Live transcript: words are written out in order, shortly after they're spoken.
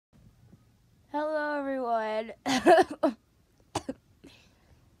Hello, everyone.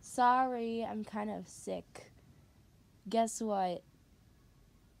 Sorry, I'm kind of sick. Guess what?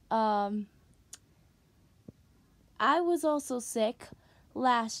 Um, I was also sick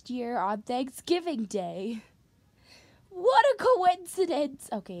last year on Thanksgiving Day. What a coincidence!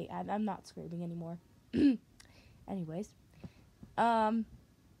 Okay, I'm not screaming anymore. Anyways, um,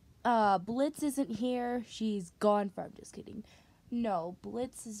 Blitz isn't here. She's gone from. Just kidding. No,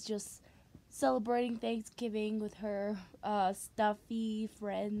 Blitz is just celebrating Thanksgiving with her stuffy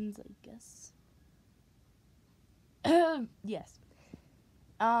friends, I guess. Yes.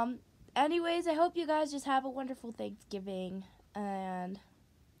 Um Anyways, I hope you guys just have a wonderful Thanksgiving and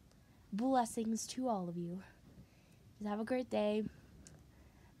blessings to all of you. Just have a great day.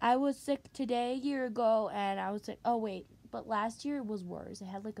 I was sick today, a year ago, and I was sick. Oh wait, but last year it was worse. I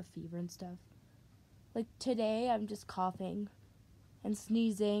had like a fever and stuff. Like today, I'm just coughing and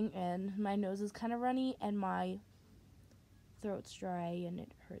sneezing, and my nose is kind of runny, and my throat's dry, and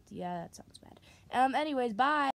it hurts. Yeah, that sounds bad. Anyways, bye.